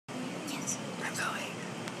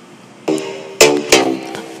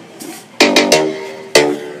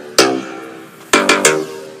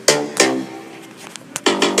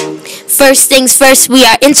First things first, we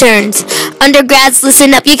are interns. Undergrads,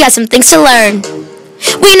 listen up, you got some things to learn.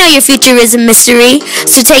 We know your future is a mystery,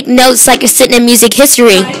 so take notes like you're sitting in music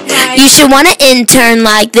history. You should want to intern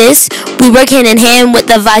like this. We work hand in hand with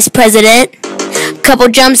the vice president. Couple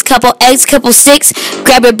jumps, couple eggs, couple sticks.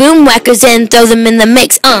 Grab your boom whackers and throw them in the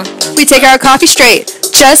mix. We take our coffee straight,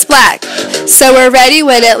 just black. So we're ready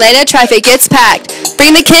when Atlanta traffic gets packed.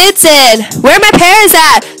 Bring the kids in. Where my parents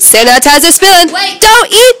at? Sanitizer spilling. Wait. Don't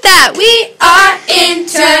eat that. We are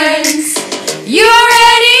interns. You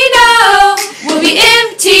already know we'll be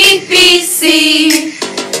MTBC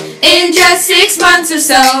in just 6 months or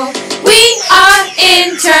so. We are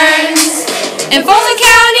interns. In Fulton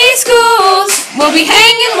County schools, we'll be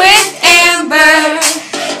hanging with Amber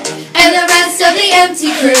and the rest of the MT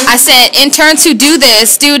crew. I said interns who do this.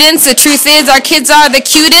 Students, the truth is our kids are the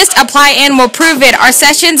cutest. Apply and we'll prove it. Our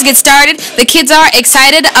sessions get started. The kids are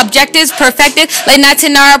excited. Objectives perfected. Late nights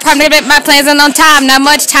in our apartment. My plans are on time. Not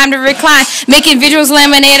much time to recline. Making visuals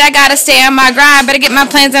lemonade. I gotta stay on my grind. Better get my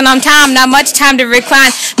plans in on time. Not much time to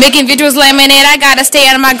recline. Making visuals lemonade. I gotta stay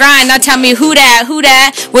on my grind. Now tell me who that.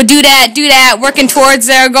 We'll do that. Working towards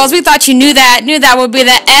their goals. We thought you knew that. Would be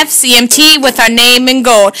the FCMT with our name in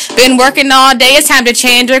gold. Been working all day. It's time to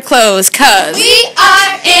change our clothes. Cause we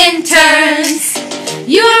are interns.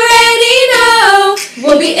 You already know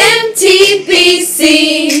we'll be MTBC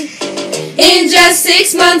in just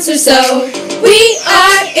 6 months or so. We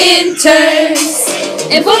are interns.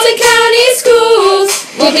 In Fulton County schools,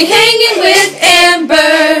 we'll be hanging with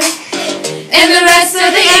Amber and the rest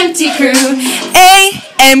of the MT crew.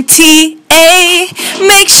 AMTA,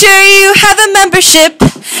 make sure you have a membership.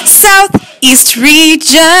 Southeast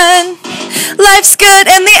region, life's good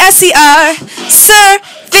in the SER.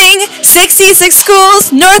 Serving 66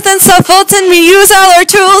 schools, North and South Fulton, we use all our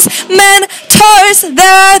tools. Mentors,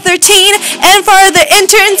 there are 13, and for the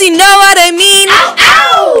interns, you know what I mean. Ow,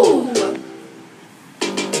 ow!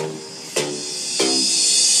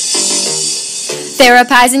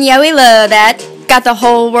 Therapizing, yeah, we love that. Got the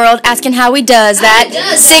whole world asking how he does that.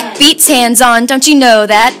 Sick beats, hands on, don't you know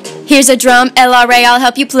that? Here's a drum, LRA, I'll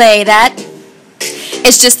help you play that.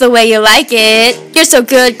 It's just the way you like it. You're so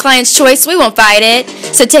good, client's choice, we won't fight it.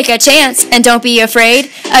 So take a chance and don't be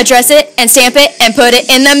afraid. Address it and stamp it and put it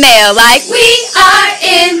in the mail like we are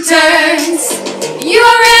interns. You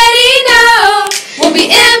already know we'll be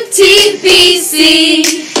MTBC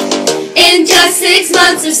in just 6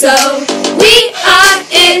 months or so. We are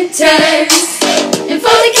interns. In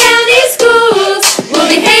Fulton County schools, we'll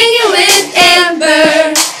be hanging with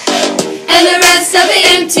Amber and the rest of the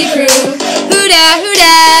MT crew. who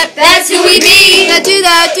dat? That's who we be. Now do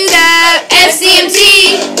that. FCMT.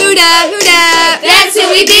 Who dat? That's who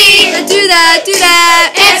we be. Now do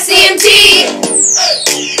that. FCMT.